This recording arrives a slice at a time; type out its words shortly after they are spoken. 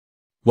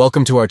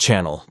Welcome to our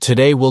channel.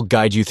 Today we'll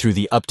guide you through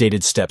the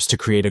updated steps to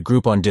create a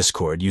group on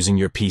Discord using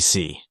your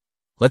PC.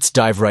 Let's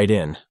dive right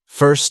in.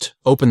 First,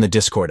 open the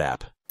Discord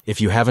app. If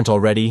you haven't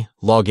already,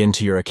 log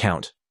into your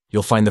account.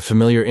 You'll find the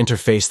familiar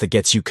interface that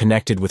gets you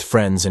connected with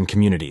friends and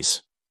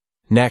communities.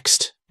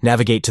 Next,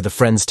 navigate to the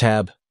Friends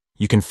tab.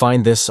 You can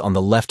find this on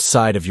the left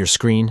side of your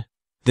screen.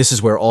 This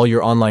is where all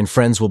your online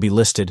friends will be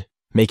listed,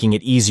 making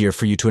it easier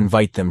for you to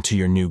invite them to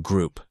your new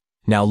group.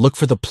 Now look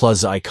for the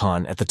plus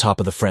icon at the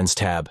top of the Friends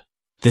tab.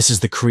 This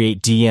is the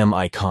Create DM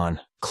icon.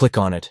 Click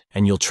on it,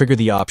 and you'll trigger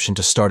the option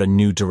to start a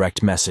new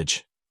direct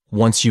message.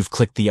 Once you've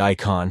clicked the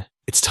icon,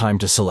 it's time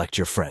to select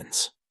your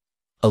friends.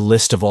 A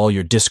list of all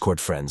your Discord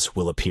friends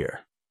will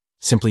appear.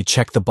 Simply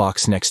check the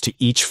box next to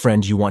each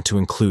friend you want to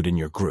include in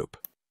your group.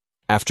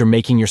 After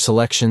making your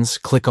selections,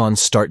 click on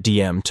Start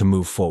DM to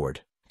move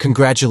forward.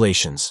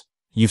 Congratulations!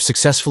 You've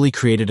successfully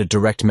created a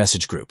direct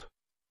message group.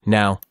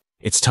 Now,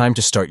 it's time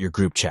to start your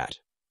group chat.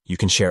 You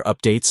can share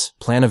updates,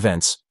 plan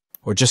events,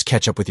 or just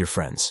catch up with your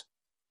friends.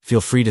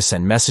 Feel free to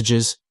send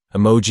messages,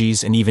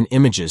 emojis, and even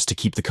images to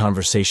keep the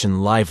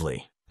conversation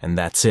lively. And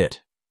that's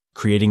it.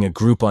 Creating a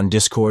group on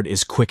Discord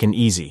is quick and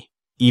easy,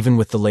 even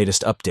with the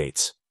latest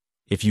updates.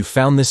 If you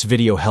found this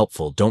video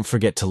helpful, don't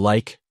forget to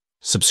like,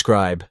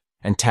 subscribe,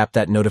 and tap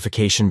that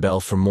notification bell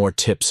for more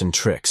tips and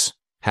tricks.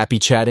 Happy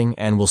chatting,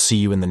 and we'll see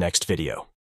you in the next video.